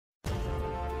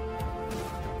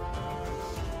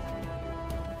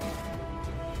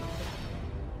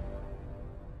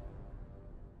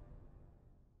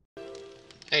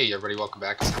Hey everybody, welcome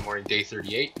back. It's now morning day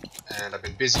 38, and I've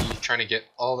been busy trying to get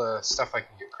all the stuff I can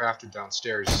get crafted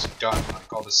downstairs done,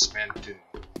 like all the cement and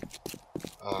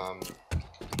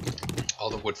all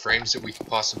the wood frames that we can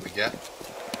possibly get.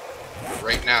 But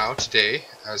right now, today,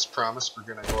 as promised, we're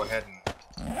going to go ahead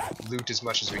and loot as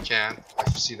much as we can. I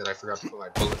see that I forgot to put my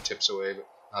bullet tips away, but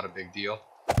not a big deal.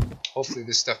 Hopefully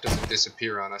this stuff doesn't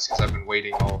disappear on us, because I've been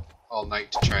waiting all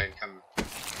night to try and come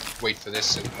wait for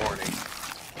this in the morning.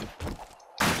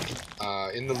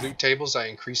 In the loot tables, I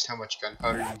increased how much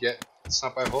gunpowder you get. It's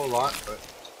not by a whole lot, but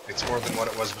it's more than what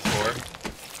it was before.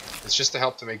 It's just to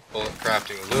help to make bullet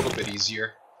crafting a little bit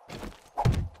easier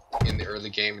in the early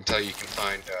game until you can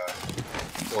find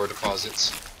ore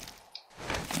deposits.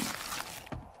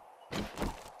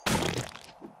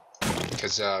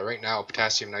 Because right now,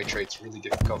 potassium nitrate's really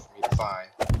difficult for me to find.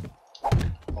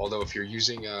 Although if you're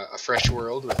using a fresh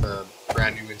world with a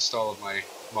brand new install of my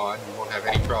mod, you won't have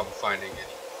any problem finding any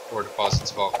ore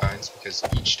deposits of all kinds, because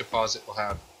each deposit will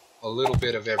have a little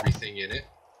bit of everything in it.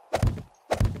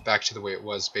 Back to the way it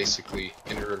was basically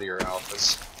in earlier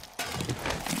alphas.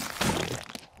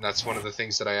 And that's one of the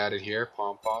things that I added here,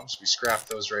 pom-poms. We scrapped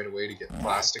those right away to get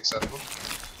plastics out of them.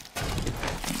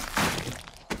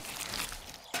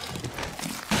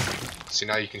 So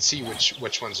now you can see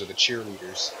which ones are the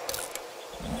cheerleaders.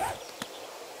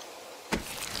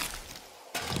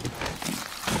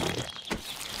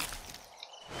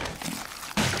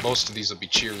 Most of these will be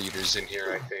cheerleaders in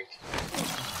here, I think.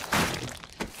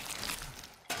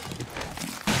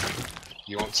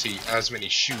 You won't see as many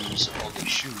shoes, only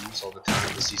shoes all the time.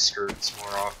 You'll see skirts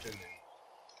more often,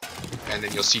 and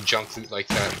then you'll see junk loot like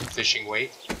that fishing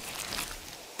weight.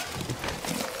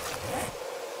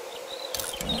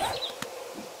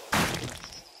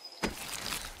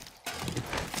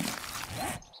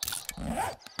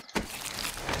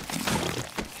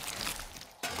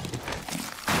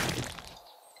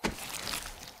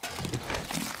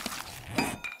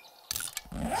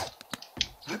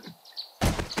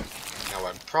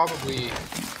 Probably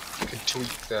could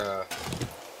tweak the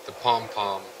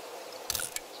pom-pom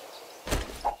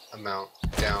amount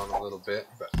down a little bit,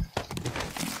 but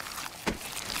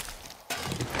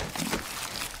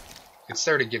it's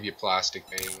there to give you plastic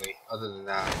mainly. Other than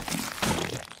that,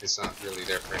 it's not really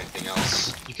there for anything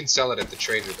else. You can sell it at the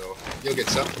trader though. You'll get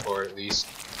something for it at least.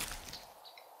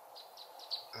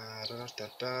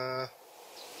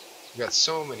 We got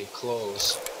so many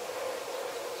clothes,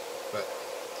 but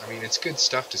I mean, it's good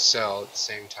stuff to sell at the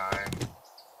same time.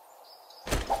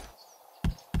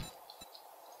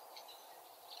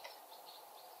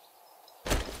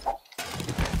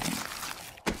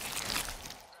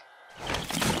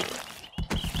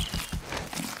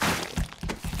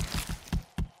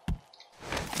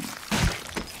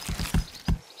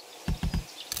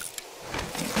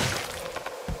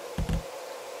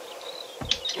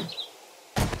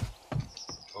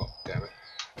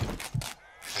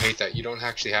 I hate that you don't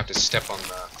actually have to step on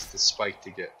the spike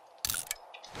to get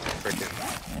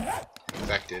frickin'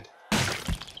 infected.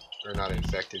 Or not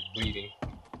infected, bleeding.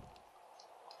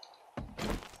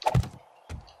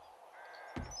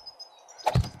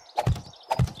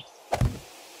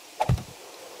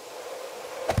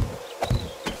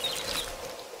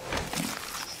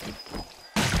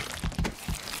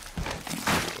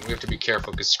 And we have to be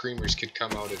careful because screamers could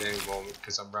come out at any moment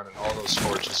because I'm running all those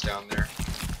forges down there.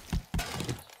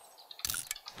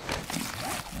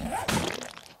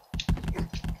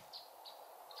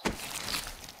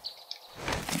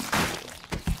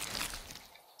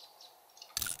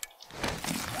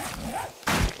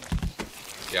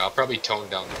 Yeah, I'll probably tone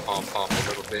down the pom-pom a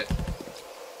little bit.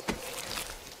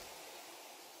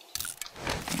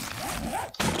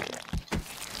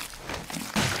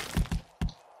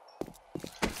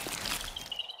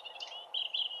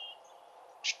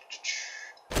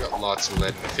 We got lots of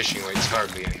lead, and the fishing weight's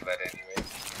hardly any lead anyway.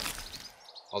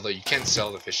 Although you can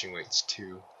sell the fishing weights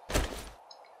too.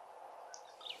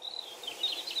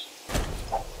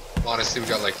 Honestly, we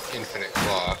got like infinite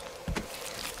claw.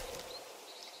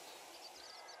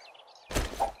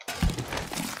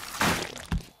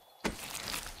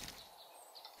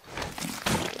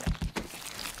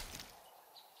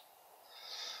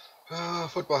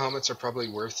 Football helmets are probably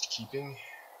worth keeping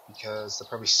because they'll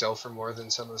probably sell for more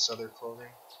than some of this other clothing.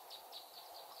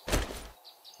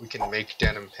 We can make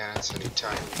denim pants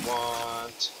anytime we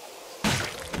want.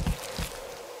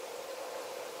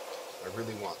 I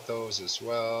really want those as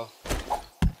well.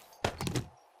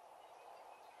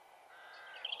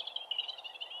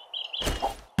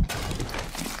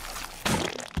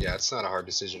 Yeah, it's not a hard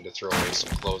decision to throw away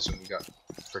some clothes when we got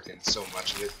frickin' so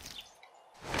much of it.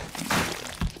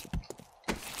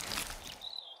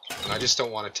 just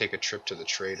don't want to take a trip to the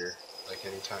trader like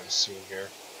anytime soon here.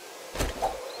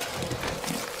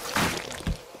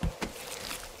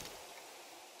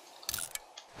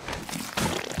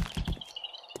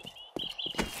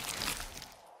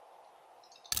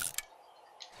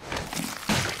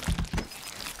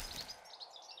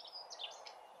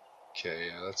 Okay,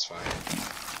 yeah, that's fine.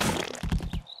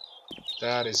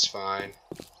 That is fine.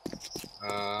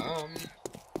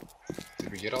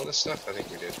 Did we get all this stuff? I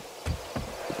think we did.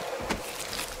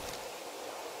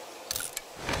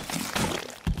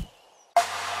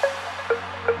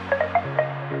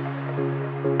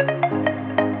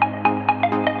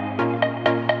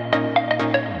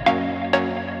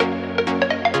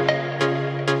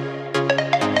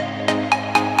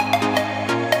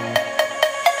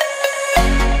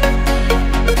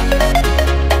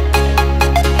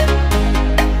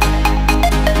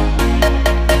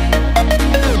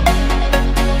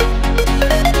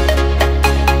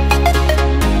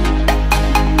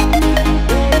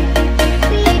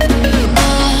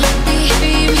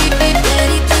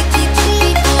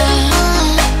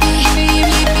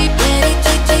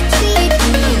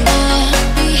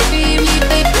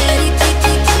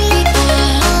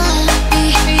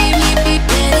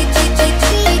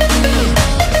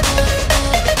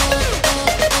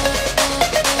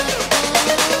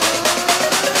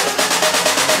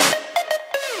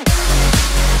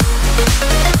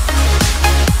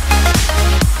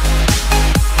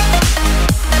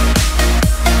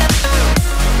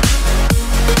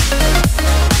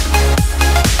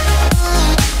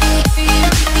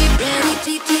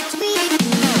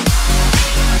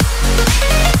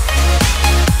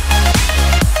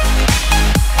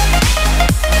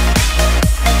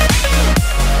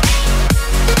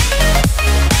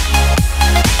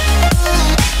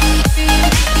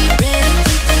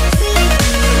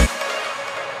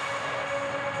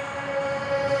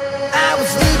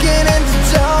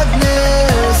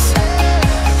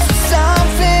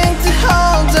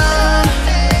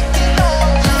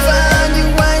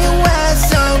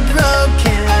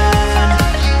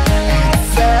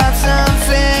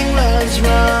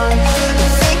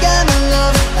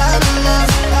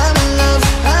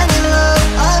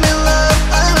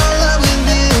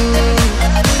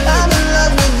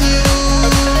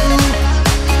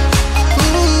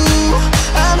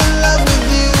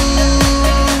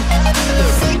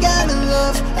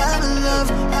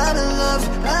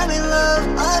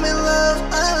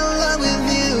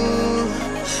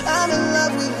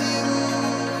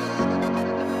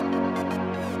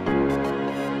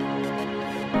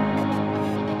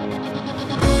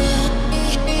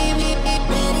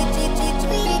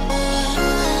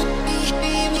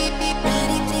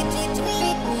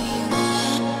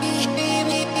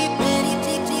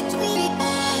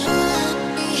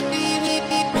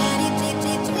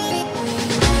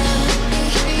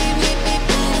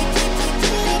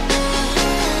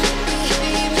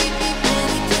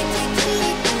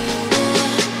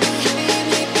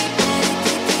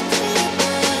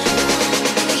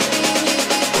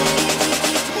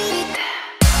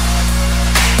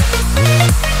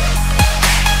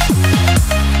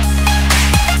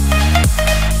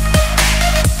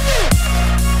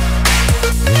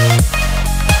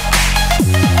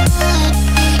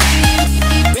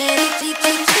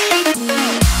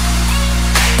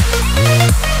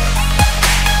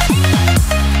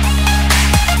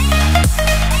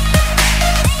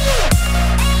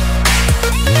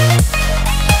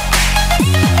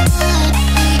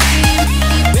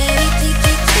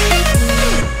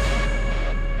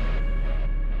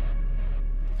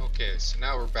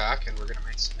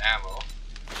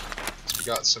 We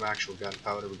got some actual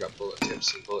gunpowder, we got bullet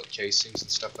tips and bullet casings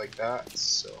and stuff like that,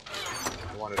 so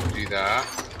I wanted to do that.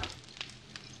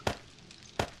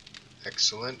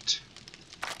 Excellent.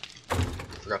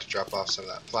 Forgot to drop off some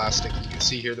of that plastic. You can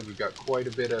see here that we've got quite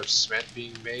a bit of cement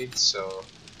being made, so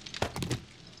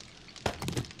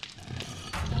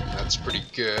that's pretty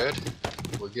good.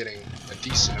 We're getting a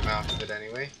decent amount of it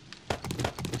anyway.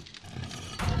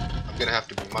 I'm gonna have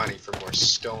to be mining for more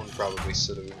stone probably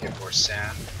so that we can get more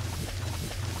sand.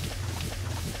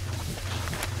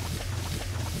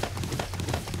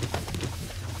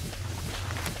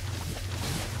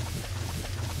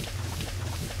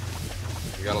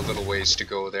 We got a little ways to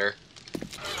go there.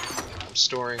 I'm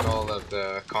storing all of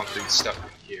the concrete stuff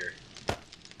in here.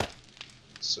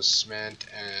 So cement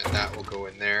and that will go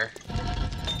in there.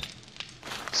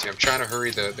 See, I'm trying to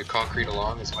hurry the concrete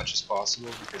along as much as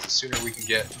possible because the sooner we can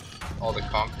get all the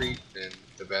concrete, then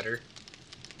the better.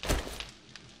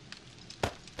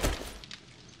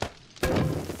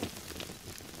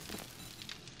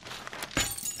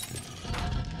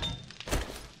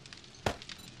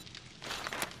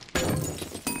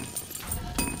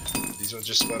 These ones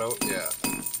just spun out? Yeah.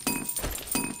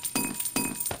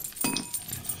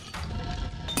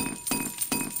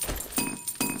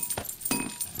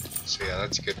 So yeah,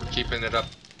 that's good. We're keeping it up,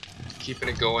 keeping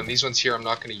it going. These ones here I'm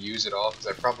not going to use at all because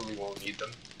I probably won't need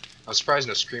them. I'm surprised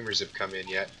no screamers have come in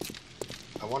yet.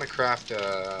 I want to craft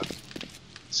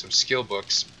some skill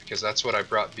books because that's what I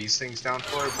brought these things down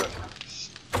for, but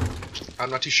I'm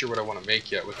not too sure what I want to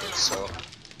make yet with them, so...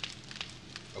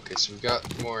 Okay, so we've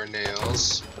got more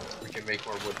nails. We can make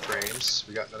more wood frames.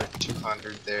 We got another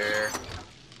 200 there.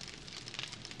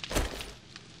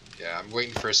 Yeah, I'm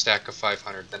waiting for a stack of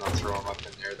 500, then I'll throw them up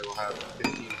in there. Then we'll have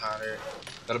 1500.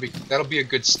 That'll be a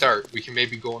good start. We can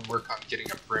maybe go and work on getting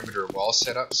a perimeter wall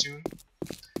set up soon,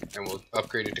 and we'll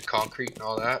upgrade it to concrete and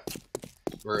all that.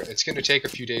 It's going to take a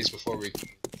few days before we can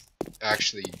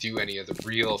actually do any of the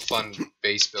real fun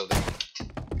base building,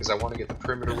 because I want to get the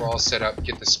perimeter wall set up,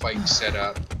 get the spikes set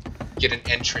up, get an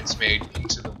entrance made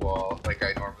into the wall like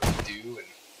I normally do, and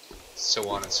so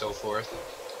on and so forth.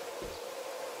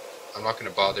 I'm not going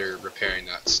to bother repairing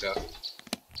that stuff.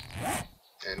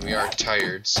 And we are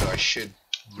tired, so I should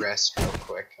rest real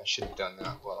quick. I should have done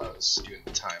that while I was doing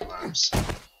the time lapse.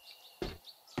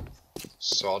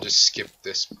 So I'll just skip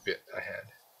this bit ahead.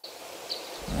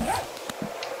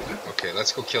 Okay,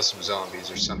 let's go kill some zombies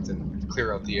or something.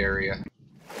 Clear out the area.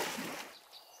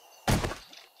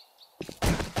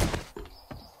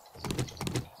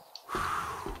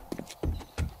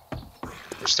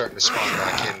 We're starting to spawn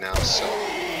back in now, so...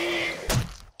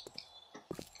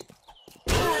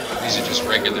 These are just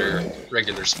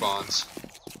regular spawns.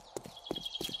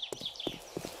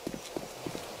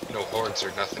 No hordes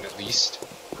or nothing at least.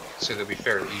 So they'll be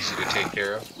fairly easy to take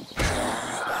care of.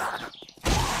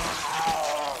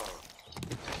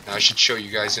 Now I should show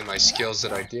you guys in my skills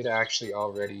that I did actually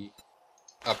already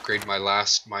upgrade my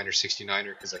last miner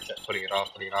 69er because I kept putting it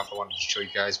off. I wanted to show you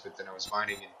guys, but then I was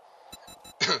mining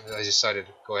and I decided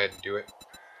to go ahead and do it.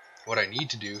 What I need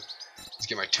to do is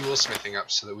get my tool smithing up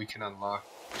so that we can unlock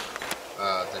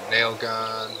the nail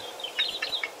gun.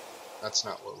 That's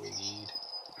not what we need.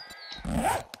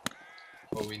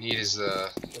 What we need is the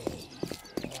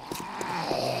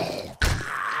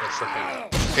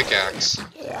frickin' pickaxe.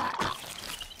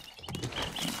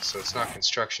 So it's not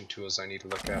construction tools I need to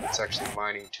look at, it's actually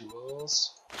mining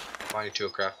tools. Mining tool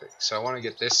crafting. So I want to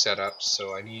get this set up,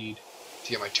 so I need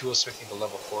to get my tool smithing to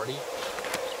level 40.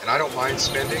 And I don't mind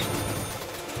spending.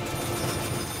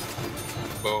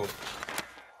 Boom.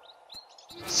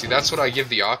 See, that's what I give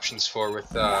the options for with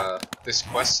this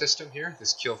quest system here,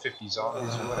 this kill 50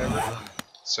 zombies or whatever.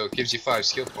 So it gives you 5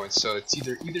 skill points. So it's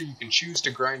either you can choose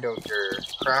to grind out your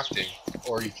crafting,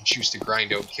 or you can choose to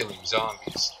grind out killing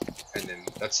zombies. And then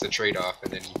that's the trade-off,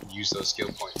 and then you can use those skill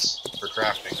points for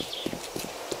crafting.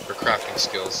 For crafting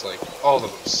skills, like all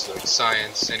of them, so like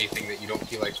science, anything that you don't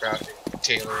feel like crafting,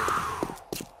 tailoring.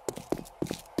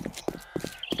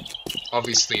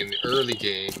 Obviously in the early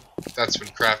game, that's when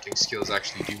crafting skills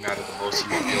actually do matter the most.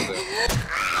 You won't be able to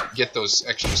get those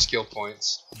extra skill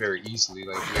points very easily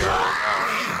like we are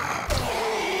right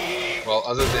now. Well,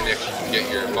 other than if you can get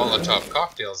your Molotov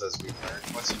cocktails, as we've learned.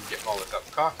 Once you can get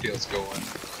Molotov cocktails going,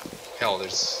 hell,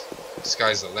 there's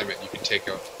sky's the limit. You can take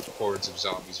out hordes of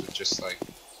zombies with just like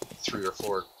 3 or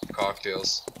 4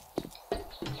 cocktails.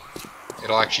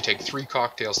 It'll actually take 3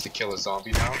 cocktails to kill a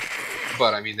zombie now,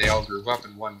 but I mean they all group up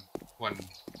in one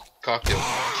cocktail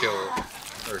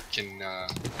can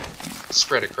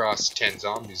spread across 10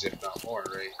 zombies, if not more,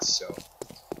 right? So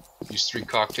use 3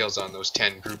 cocktails on those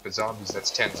 10 group of zombies.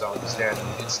 That's 10 zombies dead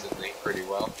instantly, pretty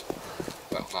well.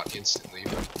 Well, not instantly,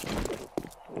 but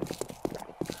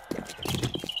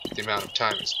the amount of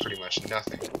time is pretty much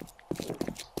nothing.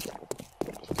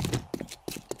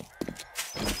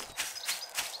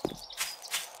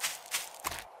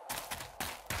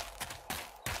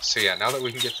 So yeah, now that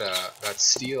we can get that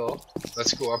steel,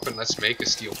 let's go up and let's make a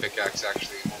steel pickaxe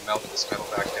actually, and we'll melt this metal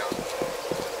back down.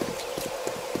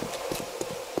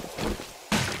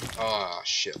 Oh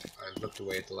shit, I looked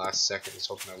away at the last second, was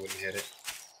hoping I wouldn't hit it.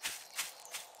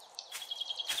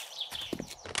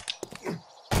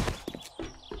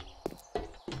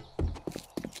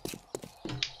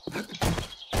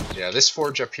 Yeah, this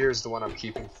forge up here is the one I'm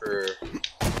keeping for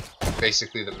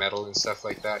basically the metal and stuff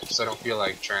like that, because I don't feel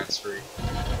like transferring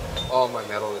all my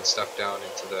metal and stuff down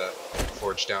into the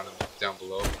forge down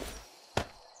below.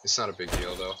 It's not a big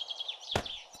deal though.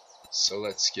 So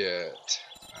let's get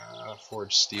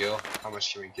forged steel. How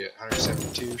much can we get?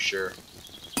 172? Sure.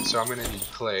 So I'm gonna need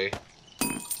clay.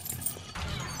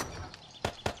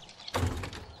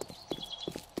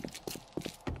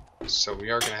 So we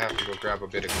are gonna have to go grab a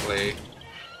bit of clay.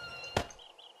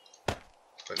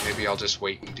 But maybe maybe I'll just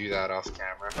wait and do that off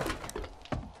camera,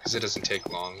 because it doesn't take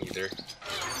long either.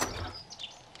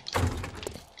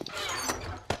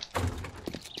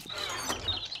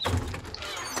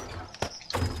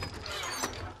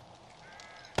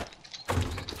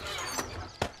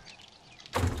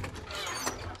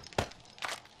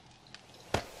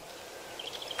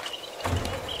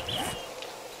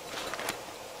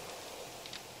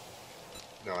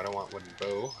 No, I don't want wooden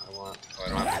bow. Oh, I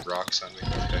don't have any rocks on me.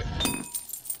 Okay.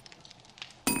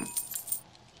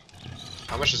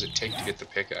 How much does it take to get the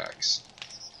pickaxe?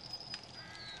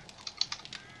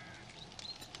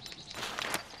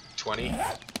 20?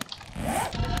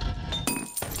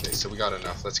 Okay, so we got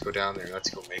enough. Let's go down there. Let's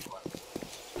go make one.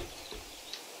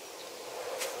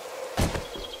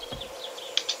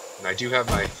 And I do have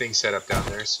my thing set up down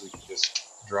there, so we can just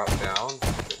drop down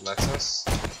if it lets us.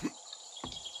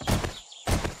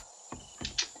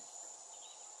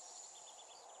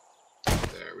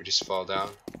 There, we just fall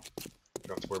down. We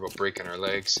don't have to worry about breaking our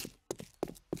legs.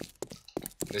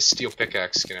 This steel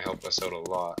pickaxe is going to help us out a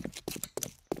lot.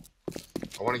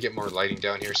 I want to get more lighting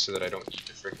down here so that I don't need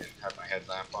to frickin' have my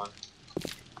headlamp on.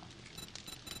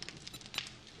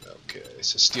 Okay,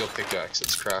 so steel pickaxe,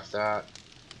 let's craft that.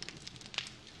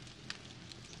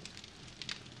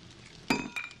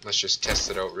 Let's just test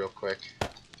it out real quick.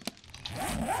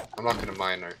 I'm not going to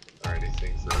mine or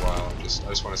anything for a while, I just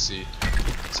want to see.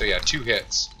 So yeah, 2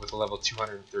 hits with a level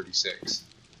 236.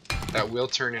 That will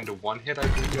turn into 1 hit, I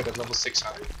believe, at a level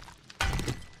 600.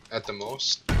 At the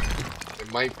most.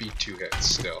 It might be 2 hits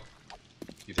still.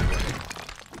 Either way.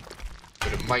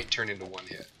 But it might turn into 1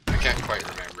 hit. I can't quite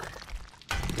remember.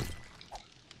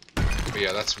 But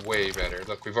yeah, that's way better.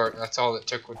 Look, we've already, that's all it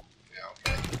took with,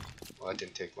 yeah, okay. Well, that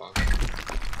didn't take long.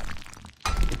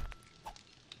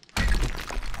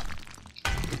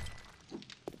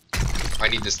 I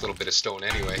need this little bit of stone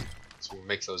anyway, so we'll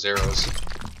make those arrows.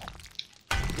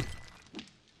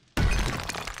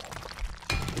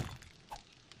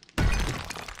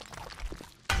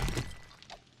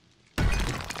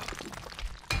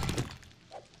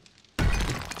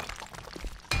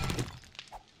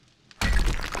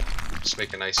 Just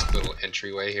make a nice little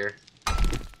entryway here.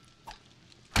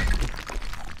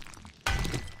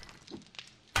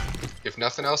 If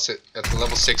nothing else, at the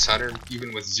level 600,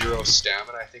 even with 0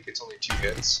 stamina, I think it's only 2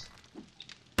 hits.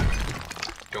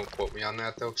 Don't quote me on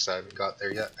that though, because I haven't got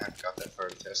there yet. I haven't got that far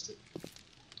to test it.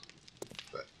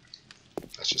 But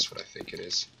that's just what I think it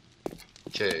is.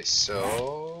 Okay,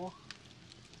 so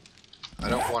I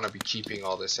don't want to be keeping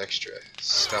all this extra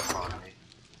stuff on me.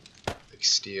 Like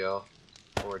steel,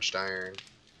 forged iron.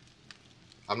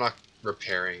 I'm not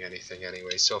repairing anything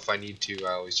anyway, so if I need to,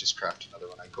 I always just craft another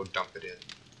one. I go dump it in.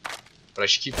 But I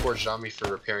should keep forged on me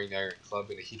for repairing the iron club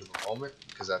in the heat of a moment,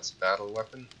 because that's a battle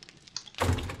weapon.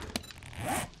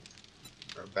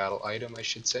 Or a battle item, I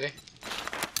should say.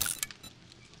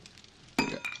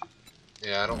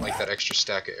 Yeah, I don't like that extra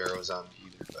stack of arrows on me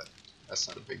either, but that's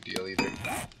not a big deal either.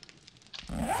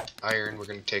 Iron, we're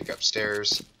going to take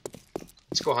upstairs.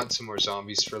 Let's go hunt some more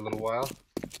zombies for a little while.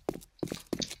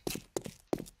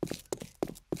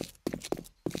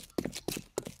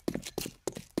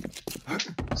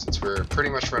 Since we're pretty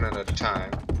much running out of time.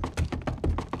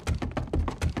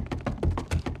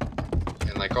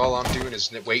 And like all I'm doing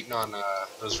is waiting on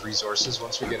those resources.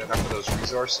 Once we get enough of those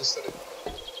resources that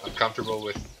I'm comfortable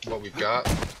with what we've got,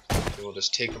 then we'll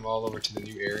just take them all over to the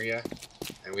new area.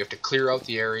 And we have to clear out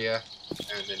the area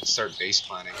and then start base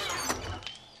planning.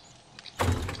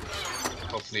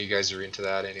 Hopefully you guys are into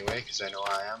that anyway, because I know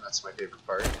I am. That's my favorite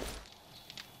part.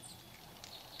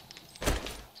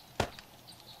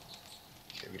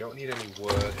 We don't need any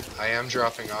wood. I am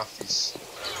dropping off these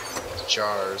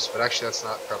jars, but actually that's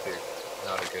probably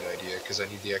not a good idea because I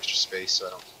need the extra space so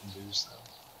I don't lose them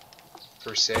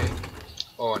per se.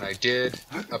 Oh, and I did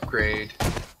upgrade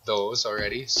those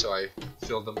already, so I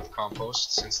filled them with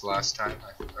compost since the last time.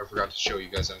 I forgot to show you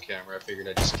guys on camera. I figured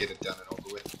I'd just get it done and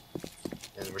over with.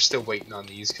 And we're still waiting on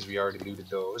these because we already looted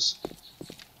those.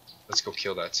 Let's go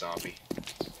kill that zombie.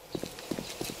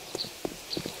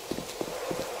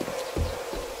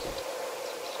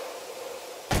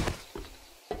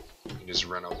 Just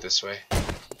run out this way.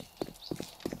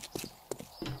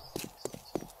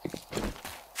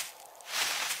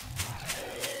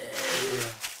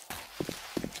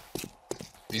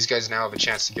 These guys now have a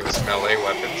chance to give us melee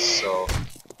weapons, so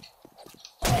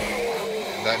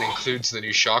and that includes the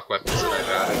new shock weapons that I've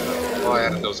added. Well, I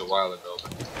added those a while ago,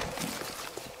 but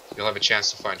you'll have a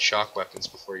chance to find shock weapons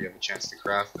before you have a chance to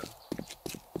craft them,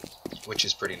 which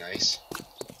is pretty nice.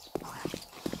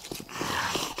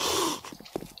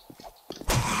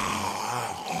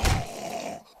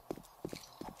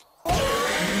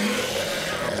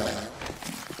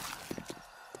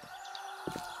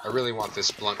 really want this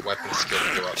blunt weapon skill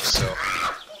to go up, so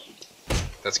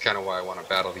that's kind of why I want to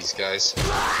battle these guys.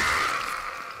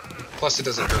 Plus it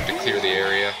doesn't hurt to clear the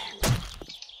area.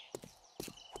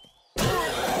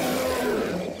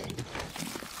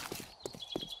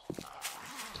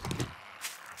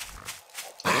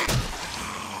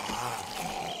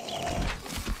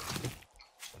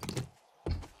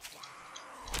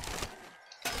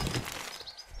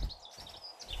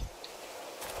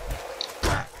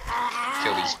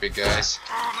 Kill these big guys.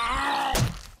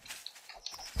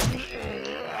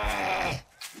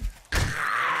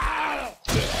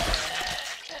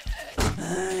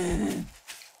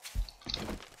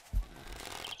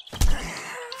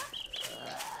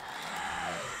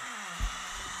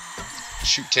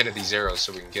 Shoot 10 of these arrows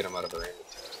so we can get them out of our inventory.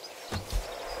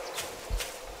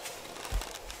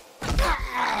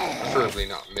 Preferably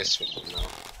not miss with them though.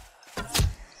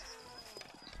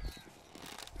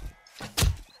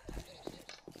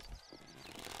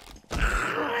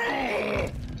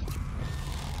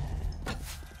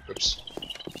 Oops.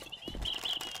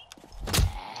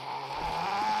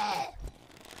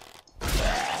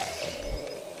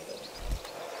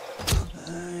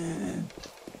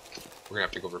 We're gonna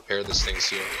have to go repair this thing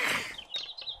soon.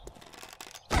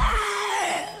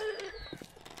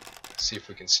 See if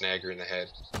we can snag her in the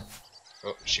head.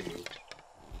 Oh, she moved.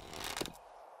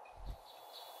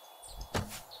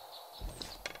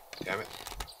 Damn it.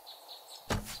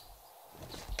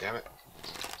 Damn it.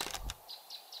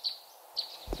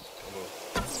 Don't move.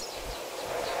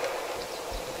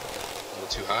 A little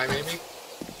too high, maybe?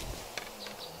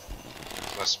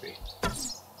 Must be.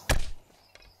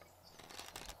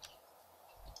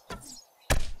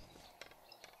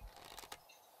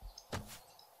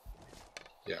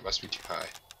 Yeah, it must be too high.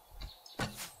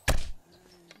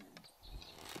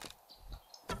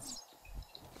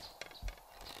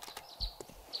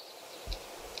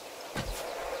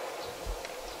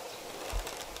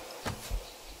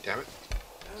 Damn it.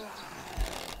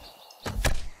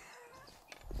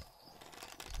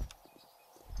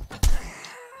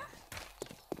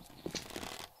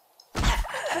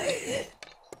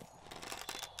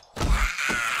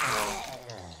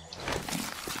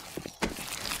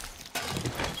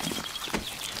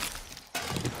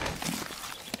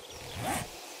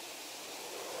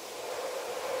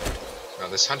 Now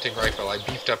this hunting rifle, I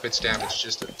beefed up its damage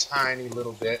just a tiny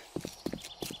little bit,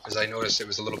 because I noticed it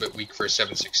was a little bit weak for a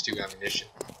 7.62 ammunition.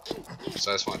 So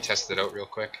I just want to test it out real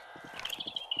quick.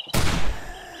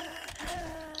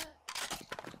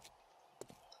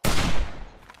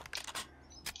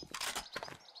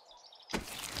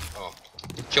 Oh,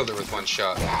 killed her with one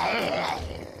shot,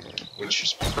 which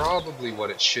is probably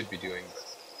what it should be doing.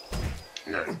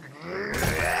 But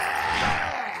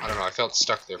I don't know, I felt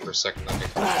stuck there for a second.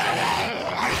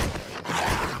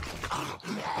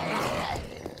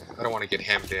 I don't want to get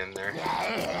hemmed in there.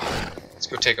 Let's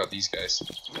go take out these guys.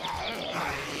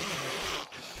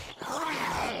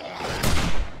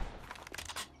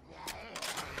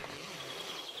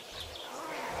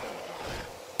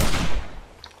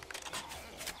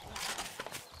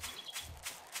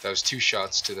 That was 2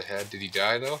 shots to the head. Did he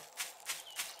die though?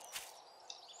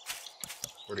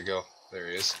 Where'd he go? There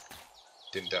he is.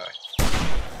 Didn't die.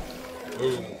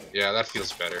 Boom. Yeah, that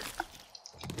feels better.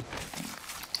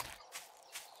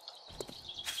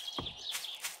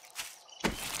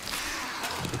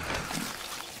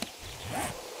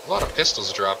 A lot of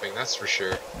pistols dropping, that's for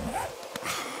sure.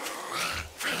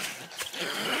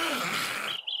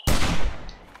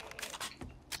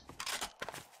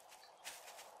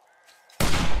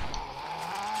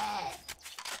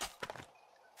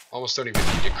 Almost don't even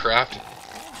need to craft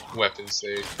weapons,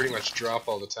 they pretty much drop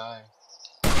all the time.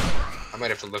 I might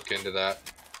have to look into that.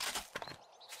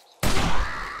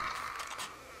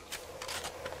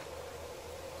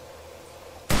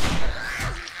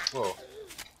 Whoa.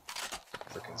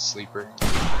 Frickin' sleeper.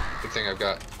 Good thing I've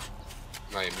got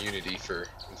my immunity for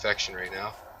infection right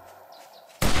now.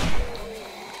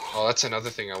 Oh, that's another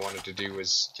thing I wanted to do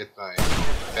was get my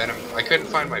venom. I couldn't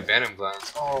find my venom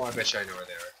glands. Oh, I bet you I know where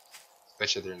they are. I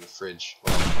bet you they're in the fridge.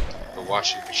 Well, the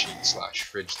washing machine /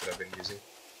 fridge that I've been using.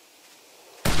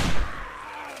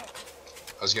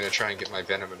 I was gonna try and get my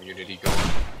venom immunity going.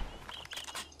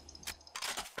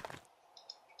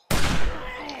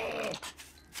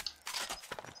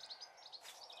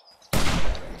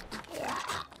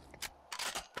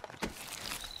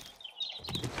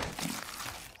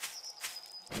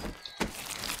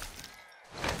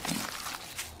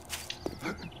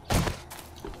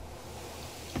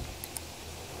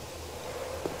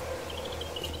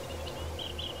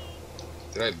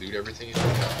 Did I loot everything in here?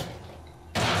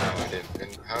 No, I didn't.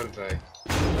 And how did I...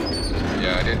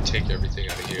 Yeah, I didn't take everything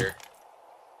out of here.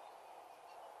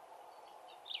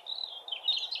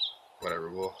 Whatever,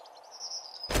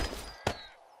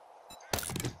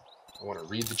 I want to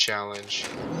read the challenge,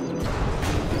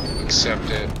 accept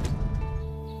it.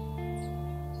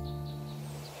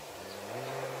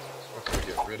 What can we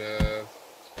get rid of?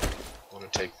 I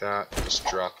want to take that, just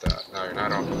drop that. Now you're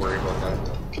not have to worry about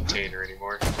that container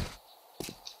anymore.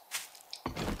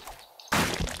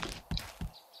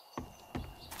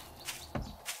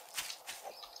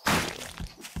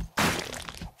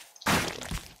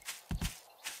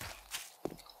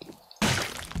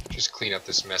 Just clean up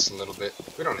this mess a little bit.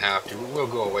 We don't have to. It will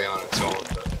go away on its own,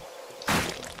 but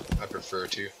I prefer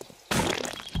to.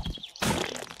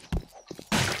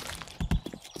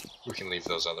 We can leave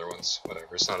those other ones.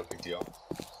 Whatever. It's not a big deal.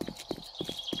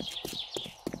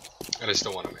 I just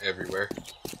don't want them everywhere.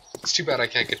 It's too bad I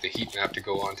can't get the heat map to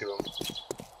go onto them.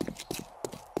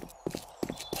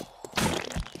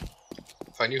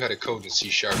 If I knew how to code in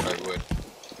C# I would.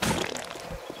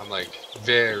 I'm like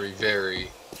very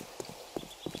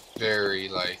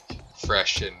like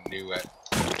fresh and new at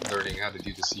learning how to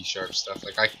do the C# stuff.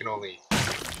 Like I can only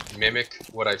mimic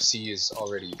what I see is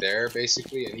already there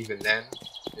basically, and even then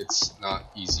it's not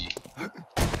easy.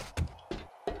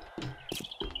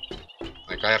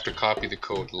 Like I have to copy the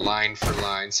code line for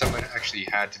line. Someone actually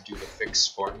had to do the fix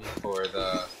for me for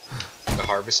the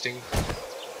harvesting,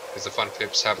 because the fun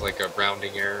pips have like a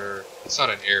rounding error. It's not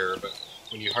an error, but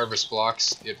when you harvest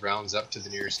blocks it rounds up to the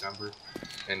nearest number.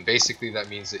 And basically that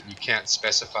means that you can't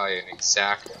specify an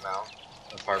exact amount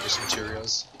of harvest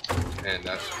materials, and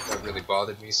that really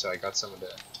bothered me, so I got someone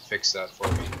to fix that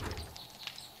for me.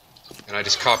 And I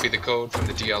just copy the code from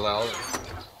the DLL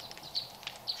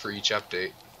for each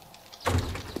update.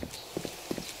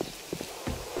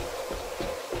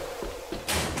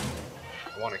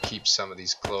 I want to keep some of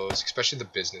these clothes, especially the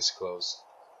business clothes.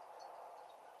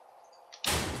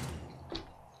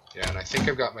 Yeah, and I think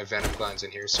I've got my venom glands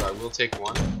in here, so I will take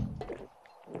one.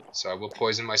 So I will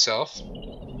poison myself.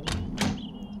 And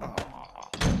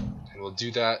we'll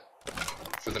do that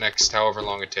for the next however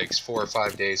long it takes, 4 or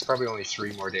 5 days, probably only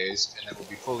 3 more days, and then we'll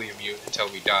be fully immune until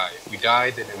we die. If we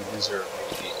die, then we lose our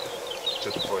immunity to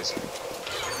the poison.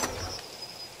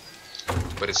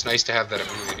 But it's nice to have that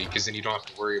immunity, because then you don't have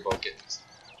to worry about getting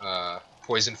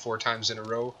poisoned 4 times in a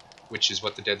row, which is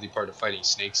what the deadly part of fighting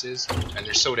snakes is, and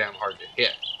they're so damn hard to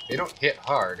hit. They don't hit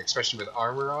hard, especially with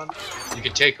armor on. You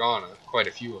can take on quite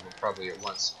a few of them probably at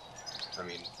once. I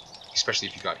mean, especially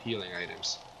if you got healing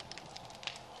items.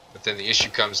 But then the issue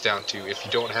comes down to if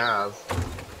you don't have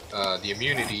the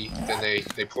immunity, then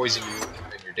they poison you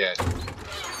and you're dead.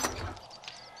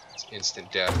 It's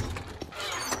instant death.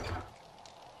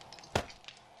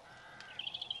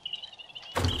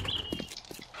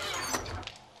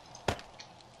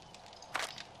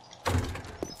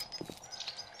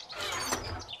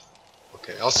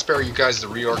 Okay, I'll spare you guys the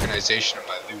reorganization of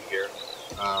my loot here.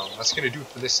 That's going to do it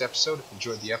for this episode. If you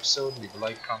enjoyed the episode, leave a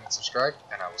like, comment, subscribe,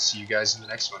 and I will see you guys in the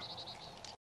next one.